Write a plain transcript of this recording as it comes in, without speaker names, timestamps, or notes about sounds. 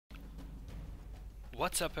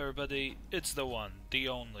What's up everybody, it's the one, the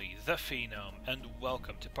only, the Phenome, and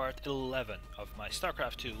welcome to part 11 of my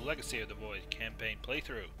Starcraft 2 Legacy of the Void campaign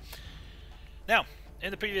playthrough. Now, in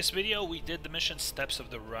the previous video we did the mission Steps of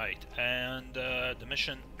the Right, and the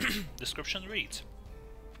mission description reads: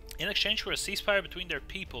 in exchange for a ceasefire between their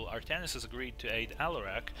people, Artanis has agreed to aid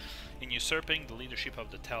Alarak in usurping the leadership of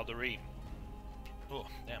the Tal'darim. Oh,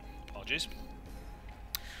 damn, apologies.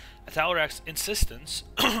 At Alarak's insistence,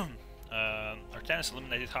 Artanis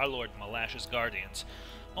eliminated High Lord Malash's guardians,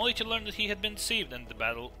 only to learn that he had been deceived and the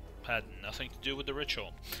battle had nothing to do with the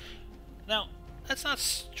ritual. Now, that's not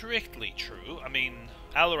strictly true. I mean,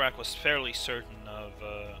 Alarak was fairly certain of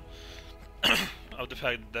of the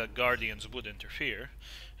fact that guardians would interfere,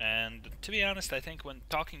 and to be honest, I think when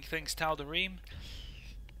talking things Tal'darim,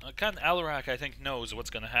 Khan Alarak, I think, knows what's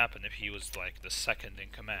gonna happen if he was like the second in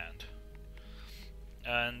command.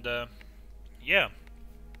 And yeah.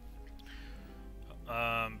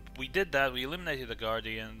 We did that, we eliminated the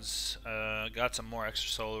Guardians, got some more extra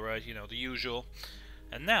Solarite, you know, the usual.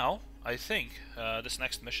 And now, I think, this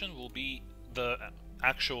next mission will be the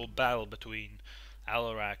actual battle between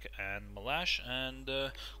Alarak and Malash, and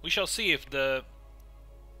we shall see if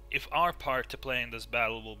our part to play in this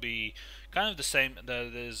battle will be kind of the same that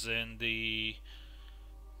it is in the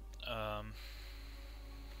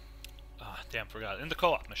in the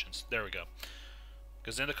co-op missions. There we go.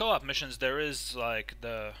 Because in the co-op missions there is like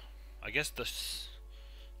I guess the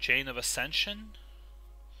Chain of Ascension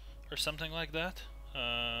or something like that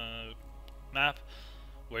map,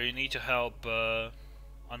 where you need to help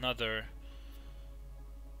another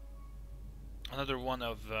one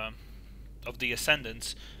of the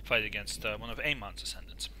Ascendants fight against one of Amon's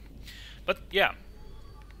Ascendants. But yeah,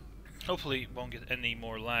 hopefully won't get any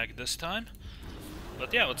more lag this time.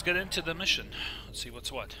 But yeah, let's get into the mission. Let's see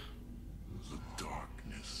what's what. The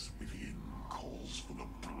darkness within calls for the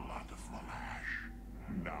blood of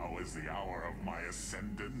Malash. Now is the hour of my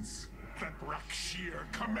ascendance. Let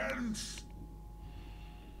Rakshir commence!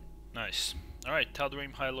 Nice. Alright,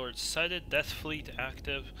 Tal'darim High Lord sighted, Death Fleet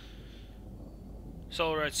active.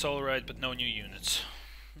 Solarite, but no new units.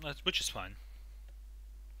 Which is fine.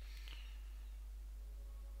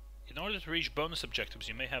 In order to reach bonus objectives,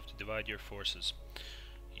 you may have to divide your forces.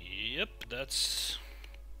 Yep, that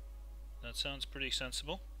sounds pretty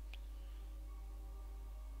sensible.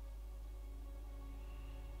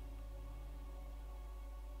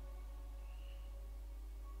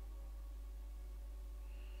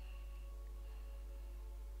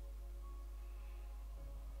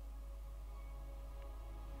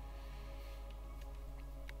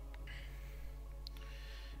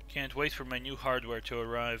 Can't wait for my new hardware to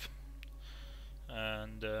arrive.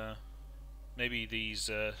 And maybe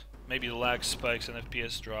maybe the lag spikes and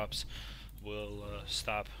FPS drops will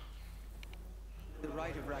stop. The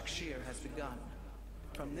rite of Rakshir has begun.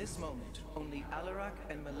 From this moment, only Alarak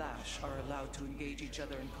and Malash are allowed to engage each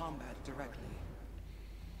other in combat directly.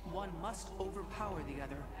 One must overpower the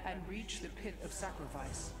other and reach the pit of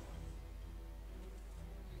sacrifice.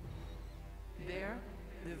 There,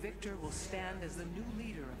 the victor will stand as the new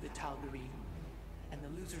leader of the Tal'darim, and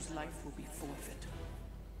the loser's life will be forfeit.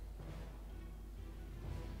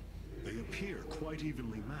 They appear quite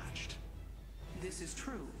evenly matched. This is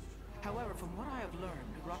true. However, from what I have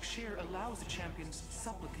learned, Rakshir allows the champion's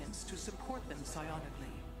supplicants to support them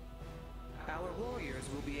psionically. Our warriors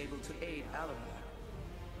will be able to aid Alarak,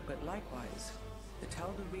 but likewise, the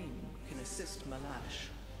Tal'darim can assist Malash.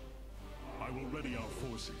 I will ready our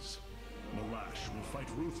forces. Malash will fight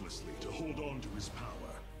ruthlessly to hold on to his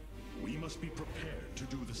power. We must be prepared to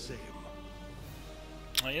do the same.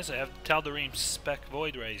 Oh yes, I have Tal'darim spec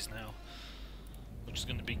Void Rays now, which is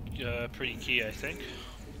going to be pretty key, I think.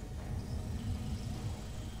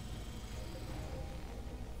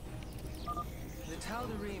 The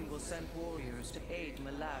Tal'darim will send warriors to aid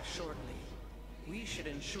Malash shortly. We should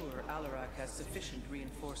ensure Alarak has sufficient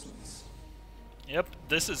reinforcements. Yep,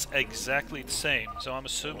 this is exactly the same, so I'm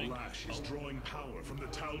assuming... Malash is drawing power from the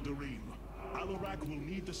Tal'darim. Alarak will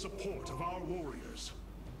need the support of our warriors.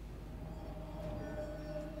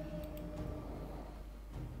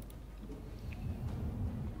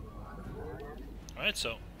 Alright,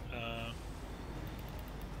 so...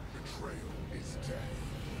 Betrayal is death.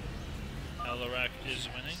 Alarak is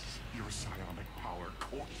winning. Your psionic power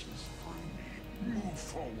courses through me. Move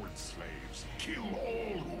forward, slaves. Kill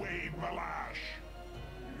all who aid Malash.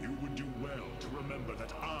 You would do well to remember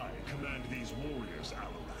that I command these warriors,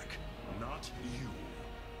 Alarak, not you.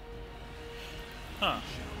 Huh.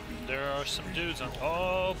 There are some dudes on...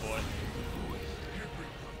 Oh boy.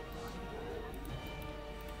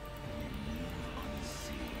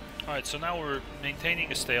 Alright, so now we're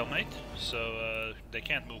maintaining a stalemate, so they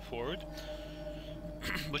can't move forward.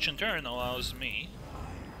 Which in turn allows me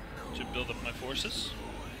to build up my forces.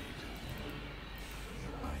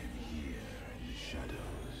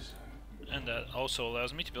 And that also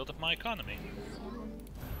allows me to build up my economy.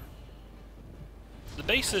 The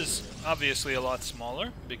base is obviously a lot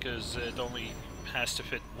smaller because it only has to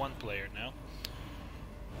fit one player now.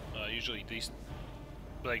 Usually these,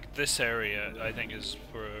 like this area, I think is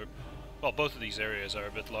for, well, both of these areas are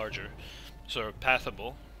a bit larger, so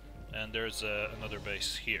pathable, and there's another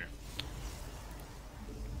base here.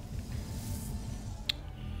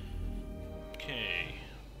 Okay,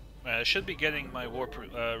 I should be getting my warp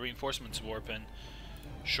reinforcements warp in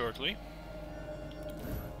shortly.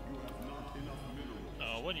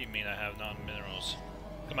 Oh, what do you mean I have non-minerals?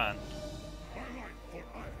 Come on.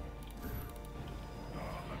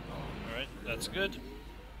 Alright, that's good.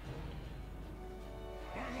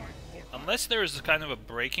 Unless there is kind of a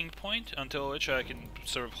breaking point until which I can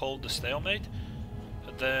sort of hold the stalemate,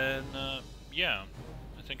 then yeah,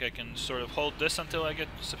 I think I can sort of hold this until I get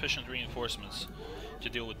sufficient reinforcements to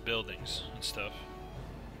deal with buildings and stuff.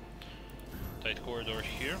 Tight corridor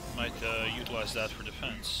here, might utilize that for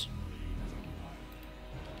defense.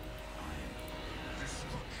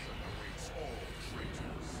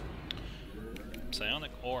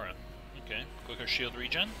 Psionic aura. Okay, quicker shield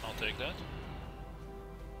regen, I'll take that.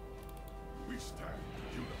 We stand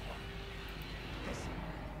unified.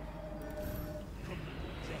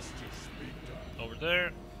 Justice be done. Over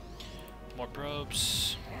there. More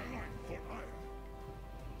probes.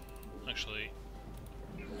 Actually,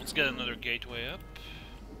 let's get another gateway up.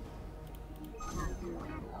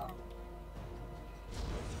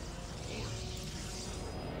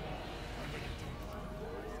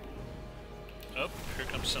 Oh, here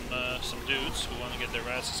comes some dudes who want to get their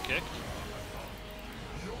asses kicked.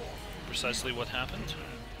 Precisely what happened.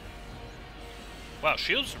 Wow,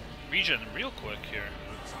 shields regen real quick here.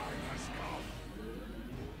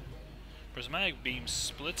 Prismatic beam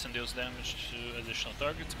splits and deals damage to additional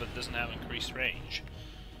targets, but doesn't have increased range.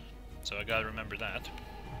 So I gotta remember that.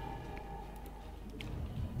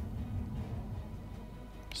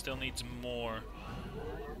 Still needs more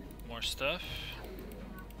stuff.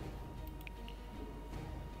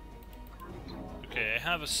 Okay, I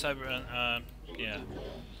have a yeah.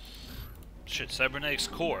 Shit, cybernetics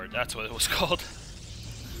core, that's what it was called.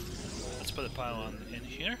 Let's put a pylon in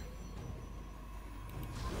here.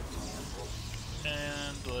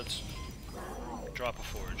 And let's drop a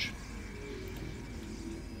forge.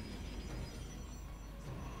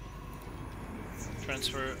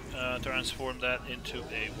 Transform that into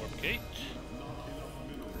a warp gate.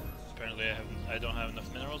 Apparently I don't have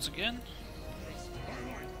enough minerals again.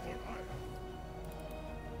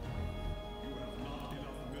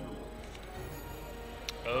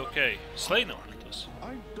 Okay, slay no Atlas.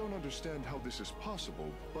 I don't understand how this is possible,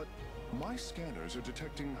 but my scanners are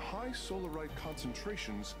detecting high solarite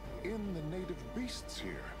concentrations in the native beasts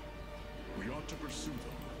here. We ought to pursue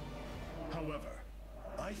them. However,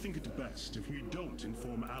 I think it best if we don't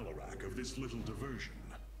inform Alarak of this little diversion.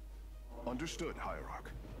 Understood,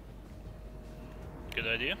 Hierarch. Good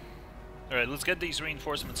idea. Alright, let's get these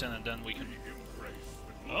reinforcements in and then we can...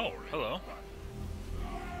 Oh, hello.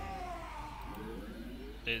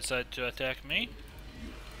 They decide to attack me.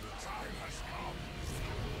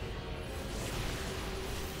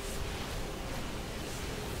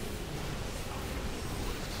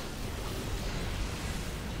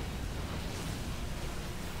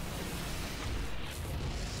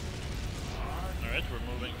 Alright,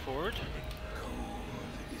 we're moving forward.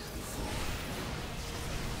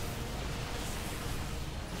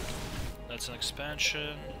 That's an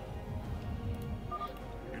expansion.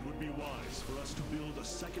 It would be wise for us to build a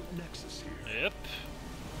second nexus here. Yep.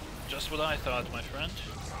 Just what I thought, my friend.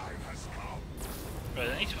 Right,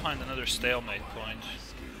 I need to find another stalemate point.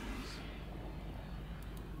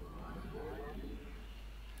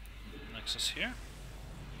 Nexus here.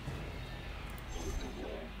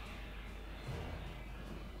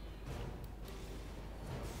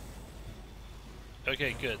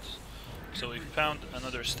 Okay, good. So we've found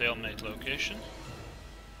another stalemate location.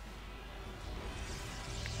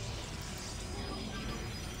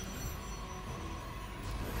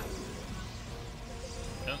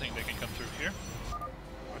 I don't think they can come through here.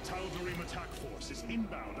 A Tal'darim attack force is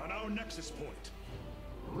inbound on our nexus point.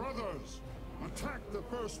 Brothers, attack the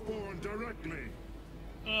Firstborn directly.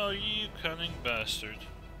 Oh, you cunning bastard.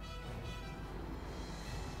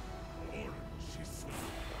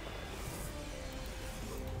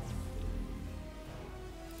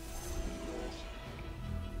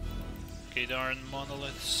 Tal'darim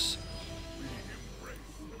monoliths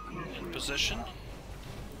In position.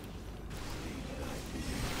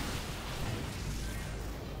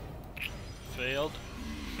 Failed.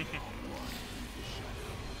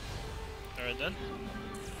 Alright then.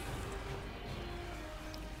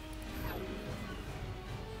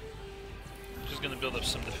 Just gonna build up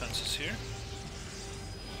some defenses here.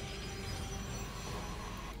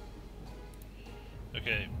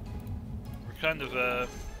 Okay. We're kind of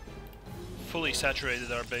fully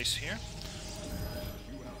saturated our base here.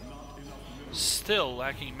 Still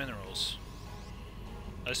lacking minerals.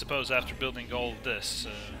 I suppose after building all of this,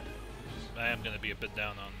 I am going to be a bit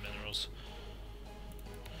down on minerals.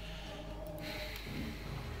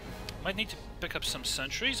 Might need to pick up some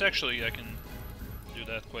sentries. Actually, I can do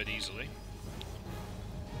that quite easily.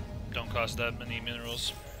 Don't cost that many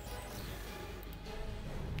minerals.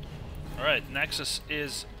 Alright, Nexus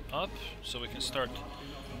is up, so we can start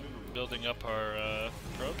building up our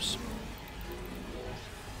probes.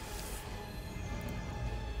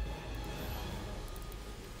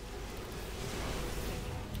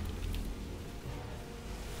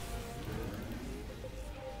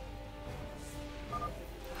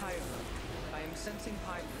 Sensing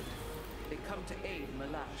hybrid. They come to aid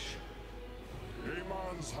Malash.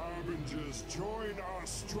 Amon's harbingers, join our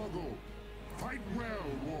struggle. Fight well,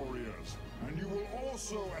 warriors, and you will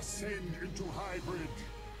also ascend into hybrid.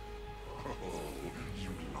 Oh, you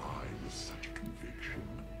lie with such conviction.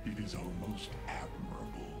 It is almost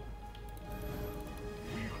admirable.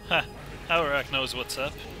 Ha! Haverak knows what's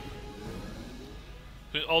up.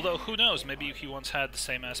 Although, who knows, maybe he once had the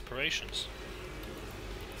same aspirations.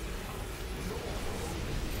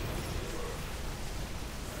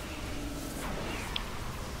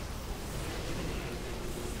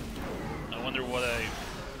 I wonder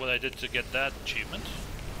what I did to get that achievement.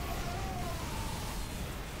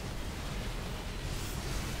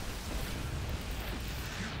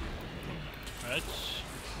 Right.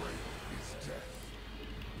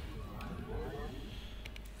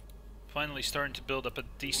 Finally starting to build up a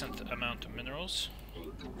decent amount of minerals.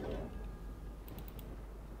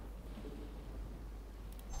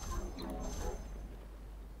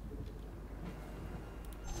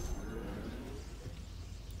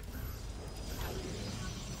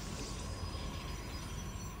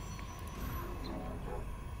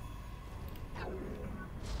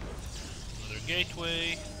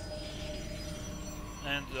 Gateway,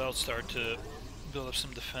 and I'll start to build up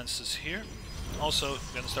some defenses here. Also, I'm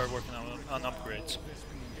gonna start working on upgrades.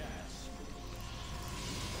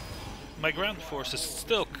 My ground force is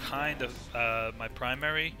still kind of my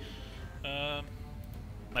primary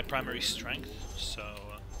strength. So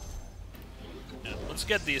yeah, let's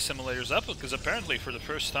get the assimilators up, because apparently for the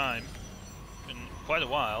first time in quite a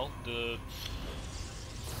while, the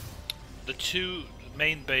two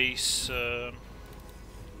main base, the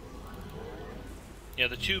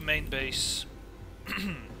two main base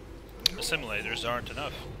assimilators aren't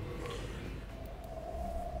enough.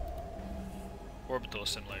 Orbital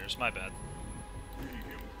assimilators, my bad.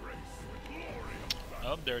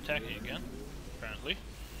 Oh, they're attacking again, apparently.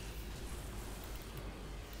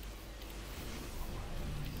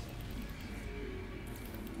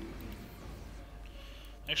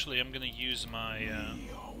 Actually, I'm gonna use my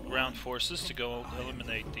ground forces to go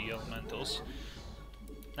eliminate the elementals.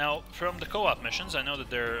 Now, from the co-op missions, I know that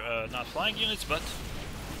they're not flying units, but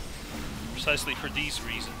precisely for this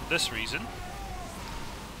reason,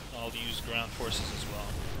 I'll use ground forces as well.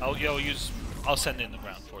 I'll send in the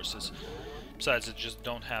ground forces. Besides, I just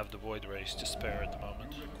don't have the void race to spare at the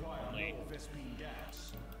moment.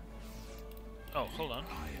 Oh, hold on.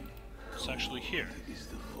 It's actually here.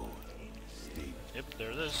 Yep,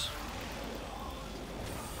 there it is.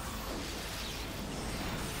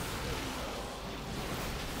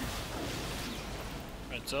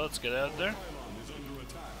 Right, so let's get out of there.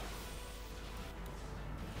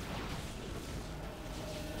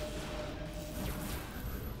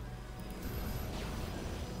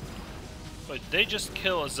 Wait, they just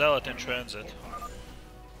kill a zealot in transit.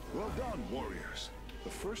 Well done, warriors. The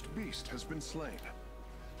first beast has been slain.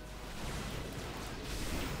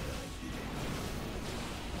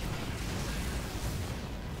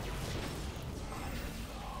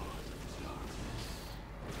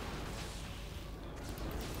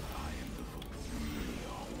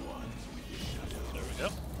 There we go.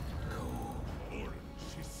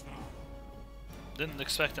 Didn't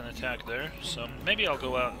expect an attack there, so maybe I'll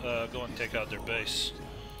go out, go and take out their base,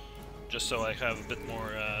 just so I have a bit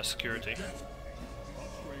more security.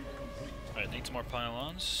 Alright, needs more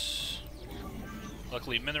pylons.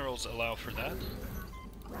 Luckily, minerals allow for that.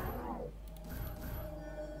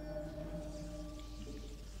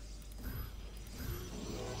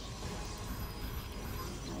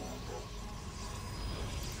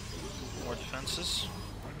 defenses.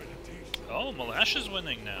 Oh, Malash is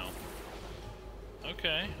winning now.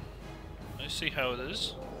 Okay. I see how it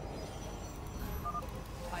is.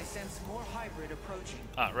 I sense more hybrid approaching.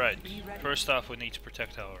 Ah, right. Be ready. First off, we need to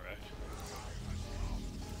protect Tal'darim.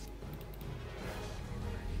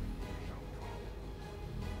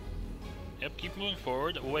 Yep, keep moving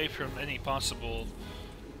forward, away from any possible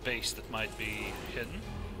base that might be hidden.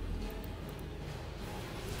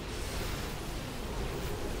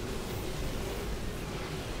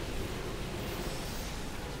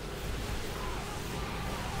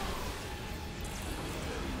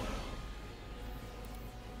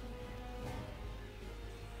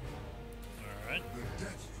 Alright. The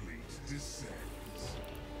Death Fleet descends.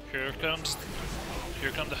 Here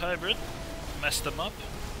come the hybrid. Mess them up.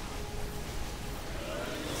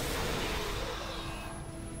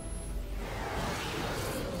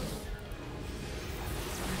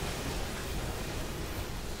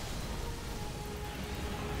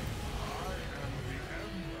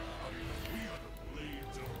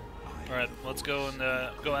 Alright, let's go and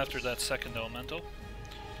go after that second elemental.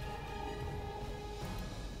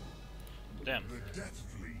 Damn. The Death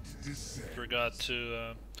Fleet descends. Forgot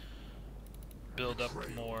to build up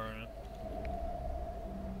more.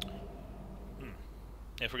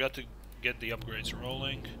 Yeah, forgot to get the upgrades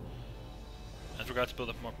rolling. I forgot to build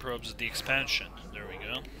up more probes at the expansion. There we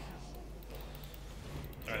go.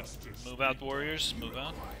 Alright, move out, warriors, move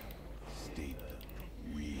out.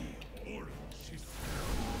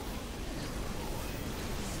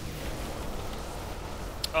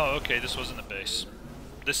 Oh, okay, this wasn't a base.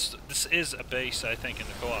 This is a base, I think, in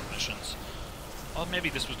the co-op missions. Well, maybe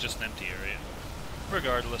this was just an empty area.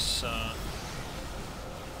 Regardless,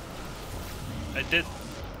 it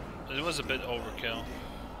was a bit overkill.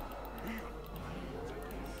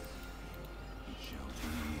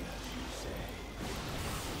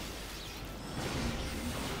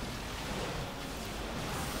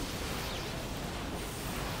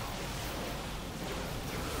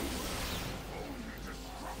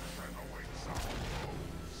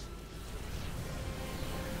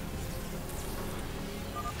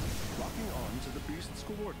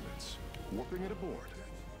 Coordinates. Warping it aboard.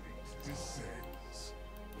 Descends.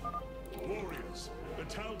 Warriors, the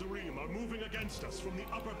Tal'darim are moving against us from the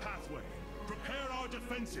upper pathway. Prepare our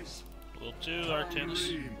defenses. Will do, Artemis.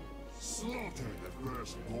 Tal'darim, slaughter the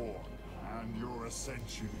firstborn, and your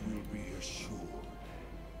ascension will be assured.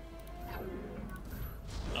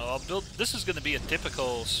 I'll build. This is going to be a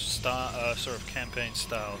typical style, sort of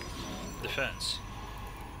campaign-style defense.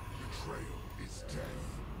 Betrayal is death.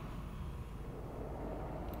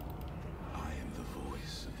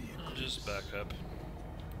 Just back up.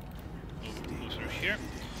 Move through here.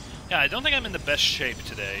 Yeah, I don't think I'm in the best shape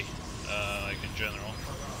today, like in general.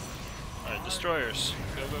 Alright, destroyers.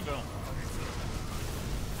 Go, go, go.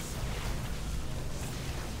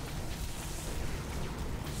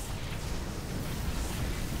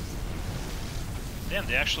 Damn,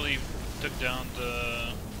 they actually took down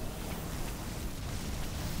the...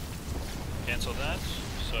 Cancel that,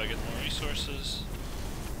 so I get more resources.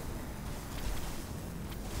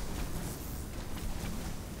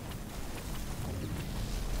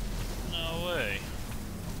 No way.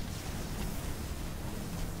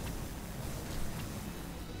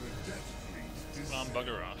 Come on,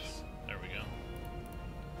 bugger off. There we go.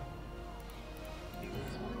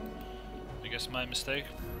 I guess my mistake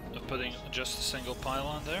of putting just a single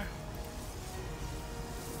pylon there.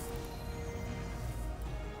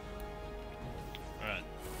 Alright,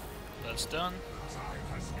 that's done.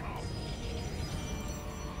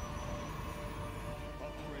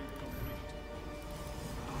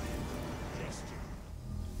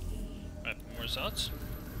 Alright, more results.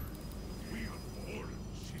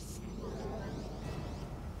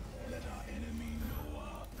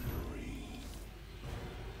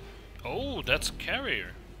 Oh, that's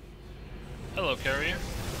Carrier. Hello, Carrier.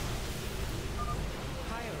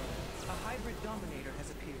 Pyro, a hybrid dominator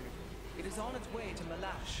has appeared. It is on its way to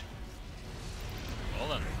Malash. Well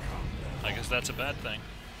then, I guess that's a bad thing.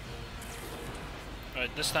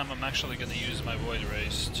 Alright, this time I'm actually going to use my Void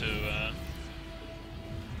Rays to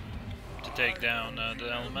take down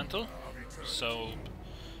the Elemental, so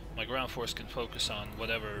my ground force can focus on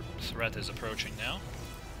whatever threat is approaching now.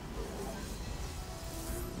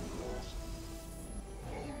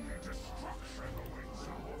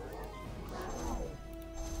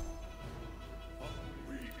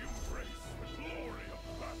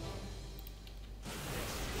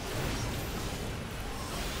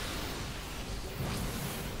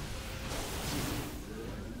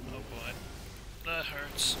 That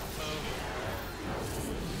hurts. Oh.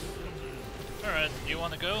 Alright, you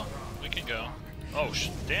wanna go? we can go. Oh,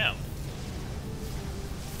 damn.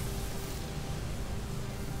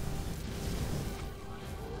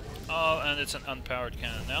 Oh, and it's an unpowered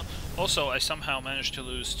cannon now. Also, I somehow managed to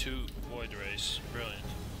lose 2 Void Rays. Brilliant.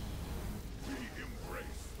 We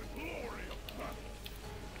embrace the glory of battle.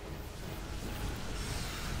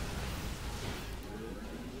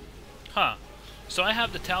 Huh. So I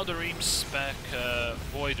have the Tal'darim spec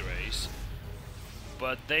Void Rays,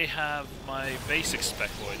 but they have my basic spec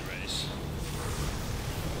Void Rays.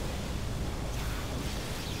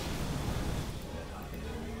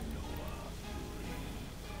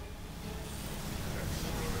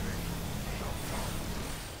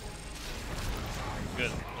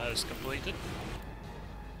 Good, that is completed.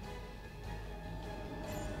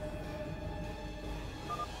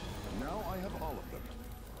 Now I have all of them.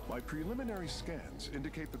 My preliminary scans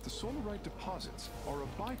indicate that the solarite deposits are a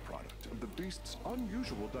byproduct of the beast's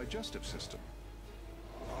unusual digestive system.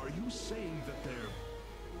 Are you saying that they're...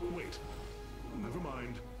 Wait. Never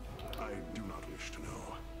mind. I do not wish to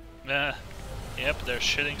know. Yep, they're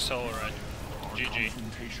shitting solarite. Our GG.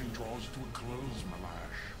 confrontation draws to a close,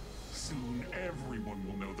 Malash. Soon everyone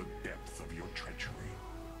will know the depth of your treachery.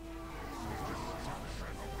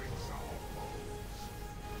 Destruction awaits our foes.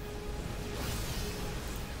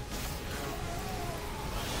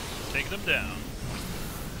 Take them down.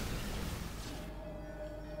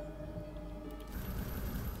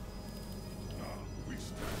 We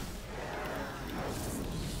stand.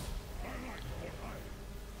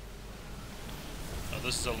 Oh,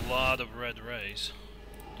 this is a lot of red rays.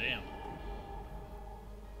 Damn.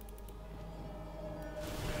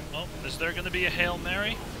 Oh, is there gonna be a Hail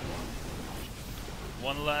Mary?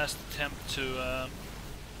 One last attempt to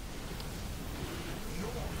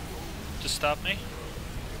stop me?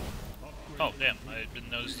 Oh, damn, I didn't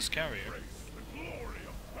notice this carrier.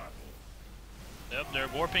 Yep, they're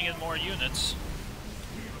warping in more units.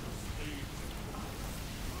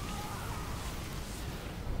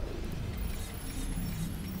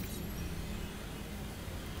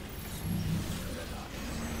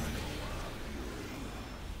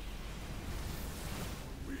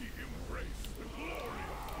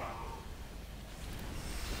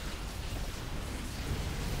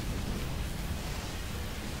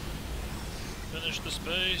 Finish the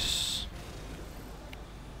space.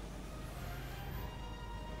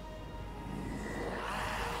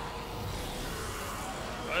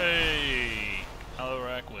 Hey!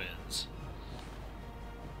 Alarak wins.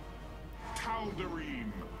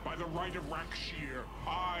 Tal'darim, by the right of Rakshir,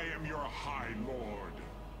 I am your High Lord.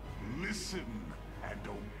 Listen and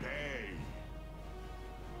obey.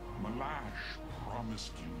 Malash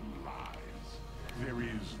promised you lies. There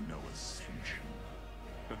is no ascension.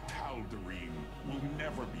 The Tal'darim will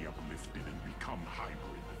never be uplifted and become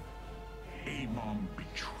hybrid. Amon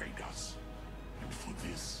betrayed us, and for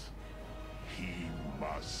this, he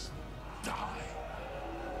must die.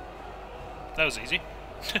 That was easy.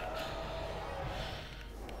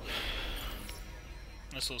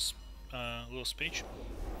 Nice little speech.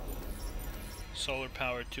 Solar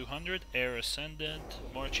powered 200, air ascendant,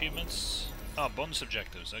 more achievements. Oh, bonus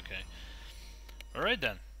objectives. Okay. All right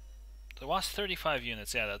then. There was 35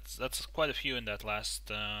 units. Yeah, that's quite a few in that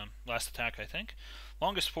last attack, I think.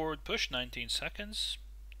 Longest forward push, 19 seconds.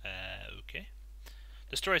 Okay.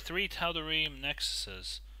 Destroy 3 Tal'darim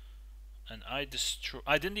nexuses, and I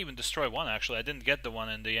didn't even destroy one actually. I didn't get the one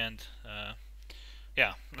in the end.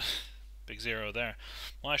 Yeah, big 0 there.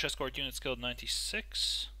 Malash escort units killed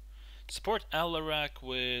 96. Support Alarak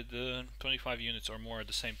with 25 units or more at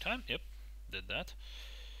the same time. Yep, did that.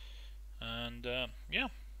 And yeah.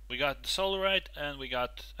 We got the Solarite, and we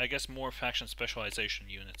got, I guess, more faction specialization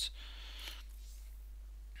units.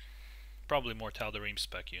 Probably more Tal'darim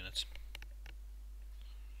spec units.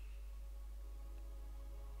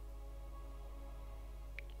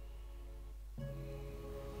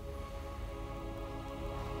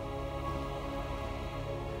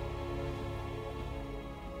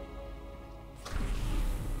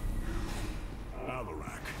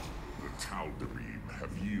 Alarak, the Tal'darim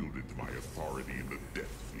have yielded to my authority, and the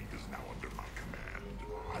Death Fleet is now under my command.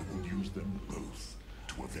 I will use them both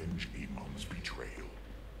to avenge Amon's betrayal.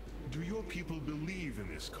 Do your people believe in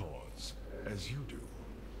this cause, as you do?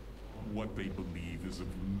 What they believe is of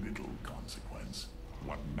little consequence.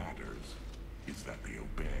 What matters is that they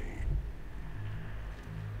obey.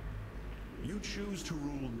 You choose to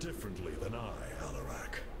rule differently than I,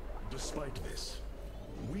 Alarak. Despite this,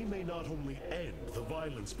 we may not only end the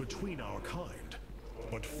violence between our kind,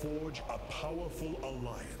 but forge a powerful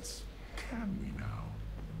alliance. Can we now?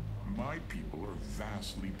 My people are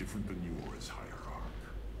vastly different than yours, Hierarch.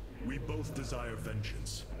 We both desire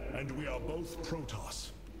vengeance, and we are both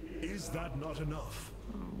Protoss. Is that not enough?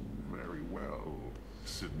 Very well.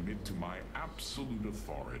 Submit to my absolute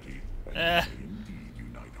authority, and we may indeed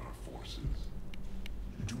unite our forces.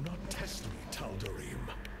 Do not test me, Tal'darim.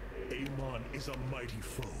 Amon is a mighty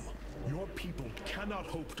foe. Your people cannot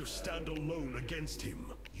hope to stand alone against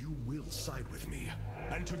him. You will side with me,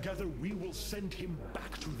 and together we will send him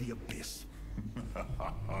back to the abyss.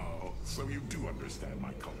 So you do understand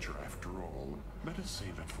my culture after all. Let us say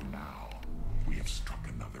that for now, we have struck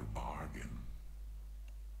another bargain.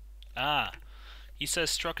 Ah, he says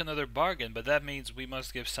struck another bargain, but that means we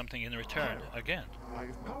must give something in return, again. I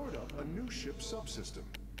have powered up a new ship subsystem.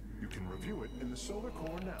 You can review it in the solar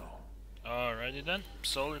core now. Alrighty then,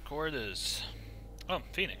 solar core it is. Oh,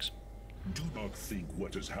 Phoenix. Do not think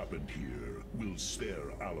what has happened here will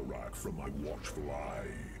spare Alarak from my watchful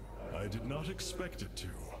eye. I did not expect it to.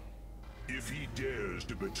 If he dares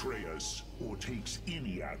to betray us or takes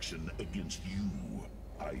any action against you,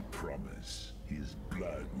 I promise his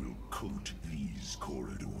blood will coat these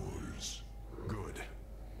corridors. Good.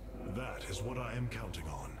 That is what I am counting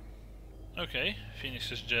on. Okay,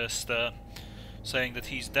 Phoenix is just saying that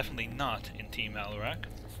he's definitely not in Team Alarak.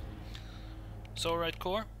 Solarite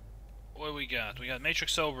core. What do we got? We got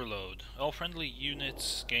Matrix Overload. All friendly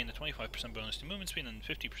units gain a 25% bonus to movement speed and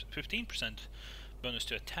 15% bonus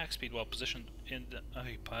to attack speed while positioned in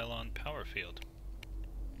a pylon power field.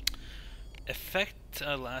 Effect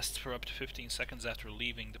lasts for up to 15 seconds after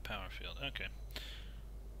leaving the power field. Okay.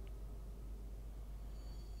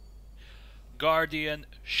 Guardian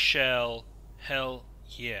Shell. Hell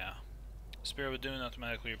yeah. Spirit of Dune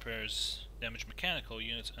automatically repairs damaged mechanical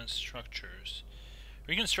units and structures.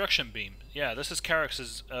 Reconstruction Beam. Yeah, this is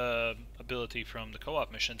Karak's ability from the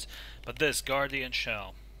co-op missions. But this, Guardian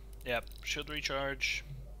Shell. Yep, should recharge.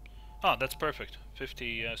 Oh, that's perfect.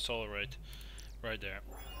 50 Solarite right there.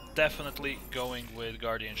 Definitely going with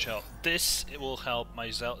Guardian Shell. This it will help my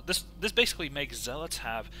Zealot. This basically makes Zealots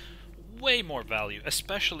have way more value,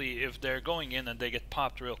 especially if they're going in and they get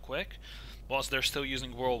popped real quick, whilst they're still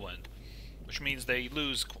using Whirlwind. Which means they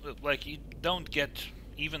lose, like, you don't get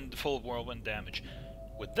even the full Whirlwind damage.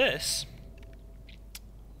 With this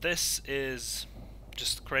is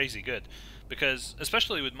just crazy good, because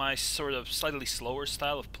especially with my sort of slightly slower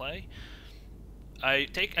style of play, I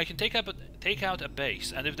can take out a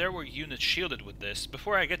base, and if there were units shielded with this,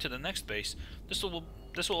 before I get to the next base, this will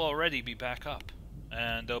already be back up,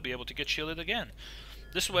 and they'll be able to get shielded again.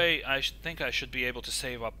 This way, I think I should be able to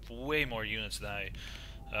save up way more units than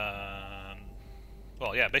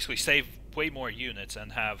well, yeah, basically save way more units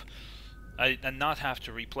and and not have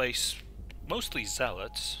to replace mostly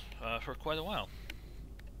Zealots for quite a while.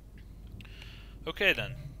 Okay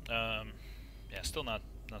then, yeah, still not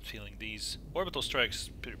feeling these. Orbital Strike's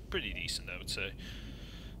pretty decent, I would say.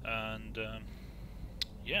 And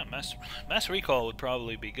yeah, mass recall would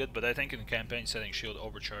probably be good, but I think in campaign setting shield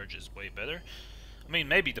overcharge is way better. I mean,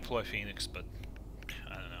 maybe deploy Phoenix, but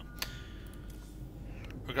I don't know.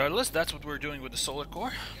 Regardless, that's what we're doing with the solar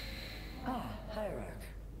core. Ah, Hierarch.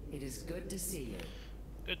 It is good to see you.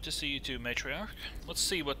 Good to see you too, Matriarch. Let's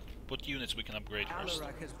see what units we can upgrade first.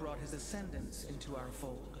 Alarak has brought his ascendants into our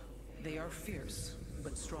fold. They are fierce,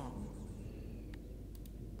 but strong.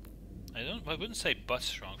 I wouldn't say but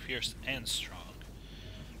strong, fierce and strong.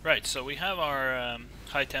 Right, so we have our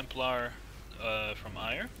High Templar from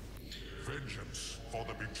Ire. Vengeance for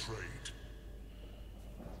the betrayed.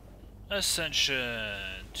 Ascension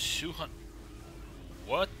 200.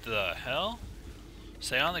 What the hell?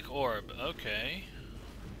 Psionic Orb, okay.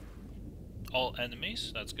 All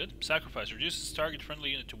enemies, that's good. Sacrifice reduces target friendly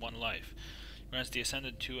unit to 1 life. Grants the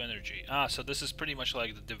Ascended 2 energy. Ah, so this is pretty much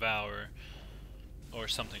like the Devourer or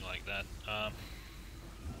something like that. I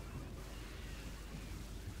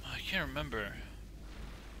can't remember.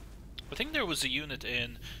 I think there was a unit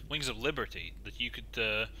in Wings of Liberty that you could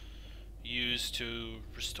use to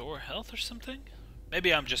restore health or something.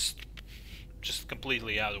 Maybe I'm just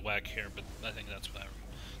completely out of whack here, but I think that's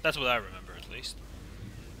what I remember at least.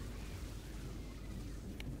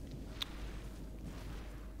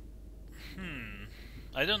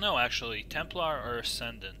 I don't know actually. Templar or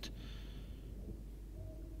Ascendant?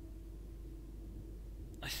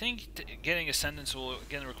 I think getting Ascendants will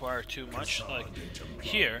again require too much. Like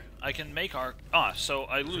here, I can make so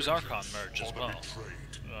I lose Archon Merge as well,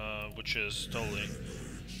 which is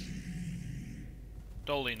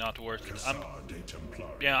totally not worth it.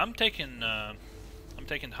 I'm taking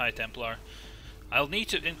High Templar. I'll need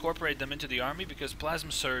to incorporate them into the army because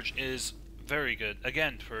Plasma Surge is very good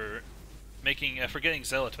again for getting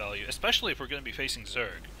Zealot value, especially if we're going to be facing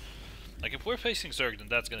Zerg. Like, if we're facing Zerg, then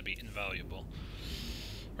that's gonna be invaluable.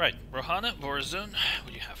 Right, Rohana, Vorazun, what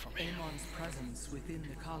do you have for me? Amon's presence within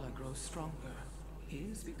the Kala grows stronger. He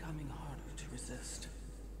is becoming harder to resist.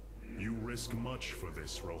 You risk much for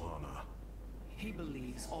this, Rohana. He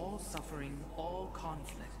believes all suffering, all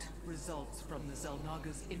conflict, results from the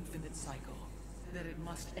xel'naga's infinite cycle. That it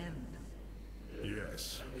must end.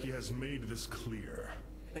 Yes, he has made this clear.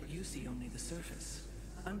 But you see only the surface.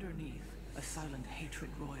 Underneath, a silent hatred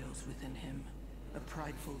roils within him. A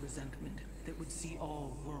prideful resentment that would see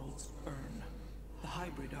all worlds burn. The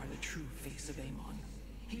hybrid are the true face of Amon.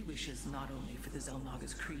 He wishes not only for the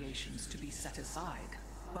xel'naga's creations to be set aside,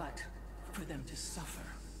 but for them to suffer.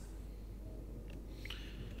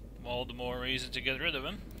 All the more reason to get rid of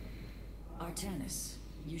him. Artanis,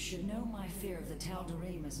 you should know my fear of the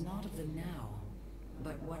Tal'darim is not of them now,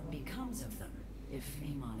 but what becomes of them if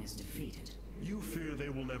Amon is defeated. You fear they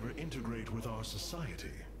will never integrate with our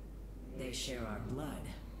society. They share our blood,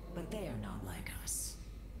 but they are not like us.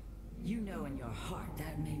 You know in your heart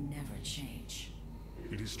that may never change.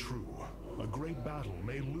 It is true. A great battle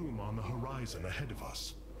may loom on the horizon ahead of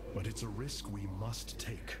us, but it's a risk we must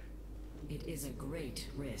take. It is a great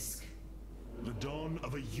risk. The dawn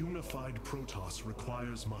of a unified Protoss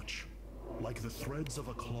requires much. Like the threads of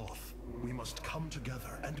a cloth, we must come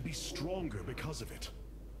together and be stronger because of it.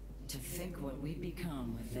 To think what we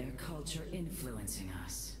become with their culture influencing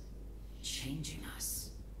us. Changing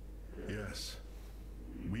us. Yes.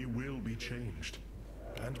 We will be changed.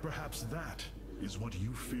 And perhaps that is what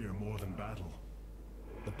you fear more than battle.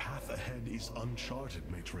 The path ahead is uncharted,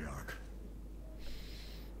 Matriarch.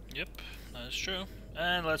 Yep, that's true.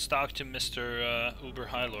 And let's talk to Mr. Uber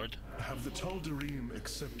High Lord. Have the Tal'darim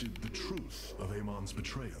accepted the truth of Amon's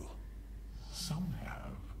betrayal? Some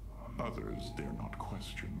have. Others dare not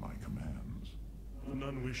question my commands.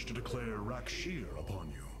 None wish to declare Rakshir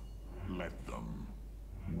upon you. Let them.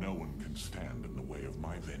 No one can stand in the way of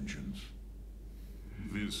my vengeance.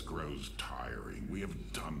 This grows tiring. We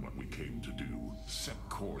have done what we came to do. Set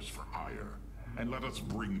course for Ire. And let us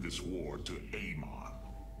bring this war to Amon.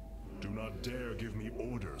 Do not dare give me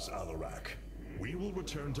orders, Alarak. We will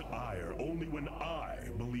return to Ire only when I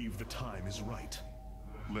believe the time is right.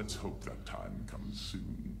 Let's hope that time comes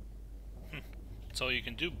soon. That's all you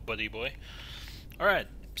can do, buddy boy. Alright,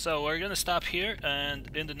 so we're gonna stop here, and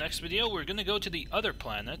in the next video we're gonna go to the other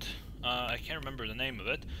planet. I can't remember the name of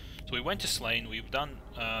it. So we went to Slain, we've done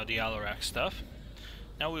the Alarak stuff.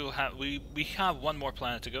 Now we will have we have one more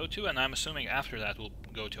planet to go to, and I'm assuming after that we'll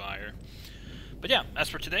go to Ire. But yeah, as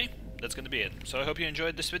for today, that's going to be it. So I hope you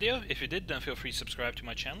enjoyed this video. If you did, then feel free to subscribe to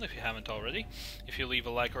my channel if you haven't already. If you leave a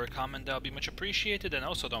like or a comment, that'll be much appreciated. And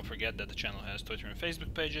also don't forget that the channel has Twitter and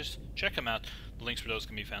Facebook pages. Check them out. The links for those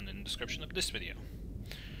can be found in the description of this video.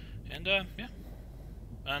 And yeah.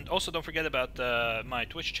 And also don't forget about my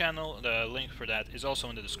Twitch channel. The link for that is also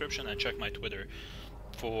in the description. And check my Twitter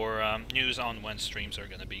for news on when streams are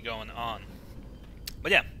going to be going on.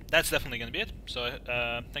 But yeah, that's definitely going to be it. So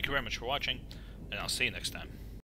thank you very much for watching, and I'll see you next time.